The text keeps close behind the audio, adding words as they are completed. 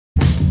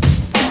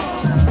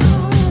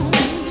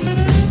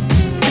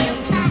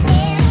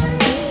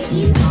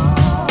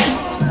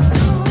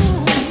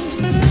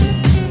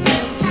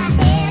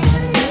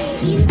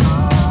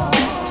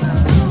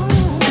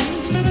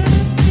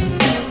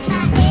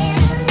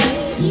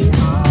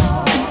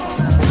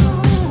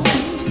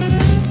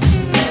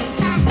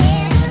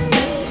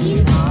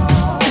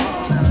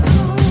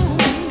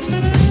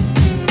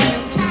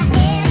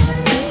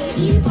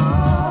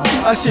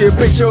see a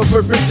picture of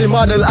a pretty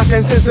model, I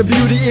can sense the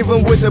beauty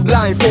even with a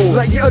blindfold.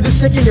 Like the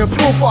others checking her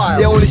profile,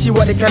 they only see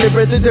what the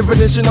calibrated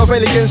definition of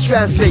elegance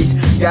translates.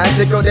 Guys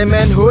take out their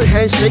manhood,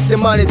 handshake the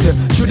monitor,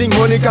 shooting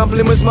horny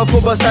compliments,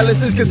 muffled by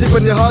silences, cause deep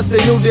in their hearts they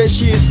know that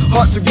she is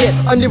hard to get.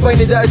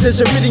 Undividing their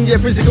attention, feeding their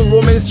physical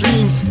romance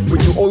dreams,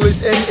 which will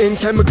always end in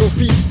chemical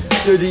feast.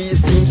 Dirty it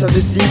seems how the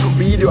scene could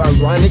be, though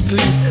ironically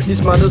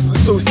these models look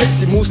so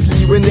sexy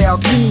mostly when they are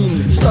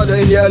clean. Started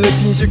in their early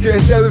teens, you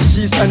can't tell if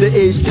she's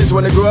underage. Kids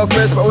wanna grow up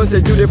fast, but once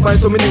they do they find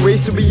so many ways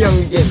to be young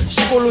again.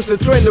 She follows the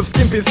trend of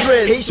skimpy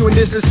threads, hates when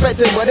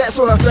disrespected, but that's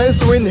what her fans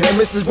doing. Her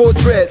misses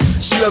both threads,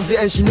 she loves it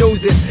and she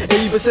knows it.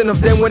 80% of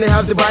them when they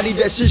have the body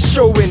that she's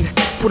showing,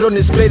 put on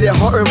display their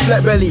hot and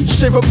flat belly,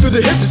 shave up to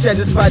the hip to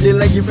satisfy their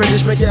leggy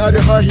fetish, making other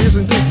hard heels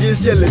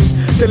enthusiasts jealous.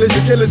 Tell us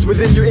your killers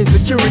within your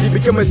insecurity,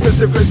 become a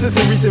sensitive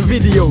in recent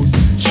videos.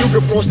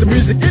 Sugar frost the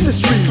music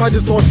industry, try to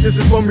toss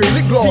kisses from your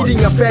lip gloss, feeding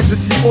our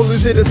fantasy, all who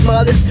say the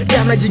smile is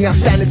damaging our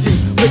sanity.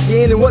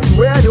 Breaking in and what to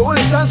wear, the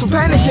only times for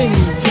panicking.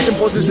 Switching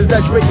poses,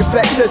 exaggerate the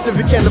fact test if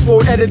you can't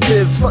afford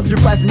additives. Fuck your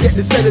price and get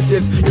the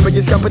sedatives. Your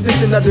biggest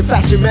competition are the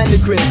fashion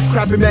mannequins.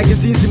 Crappy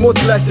magazines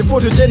immortalize the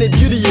photogenic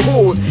beauty you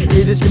hold.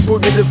 Haters can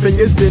put middle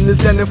fingers in the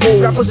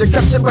centerfold. Rappers are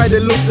captured by the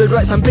looks, they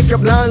write some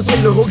pickup lines on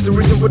the hooks. The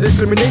reason for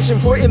discrimination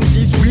for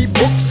MCs who read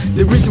books,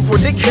 the reason for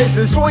dickheads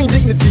destroying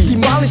dignity,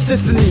 demolish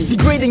destiny,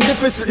 degrading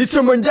differences,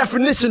 determine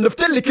definition of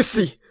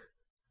delicacy.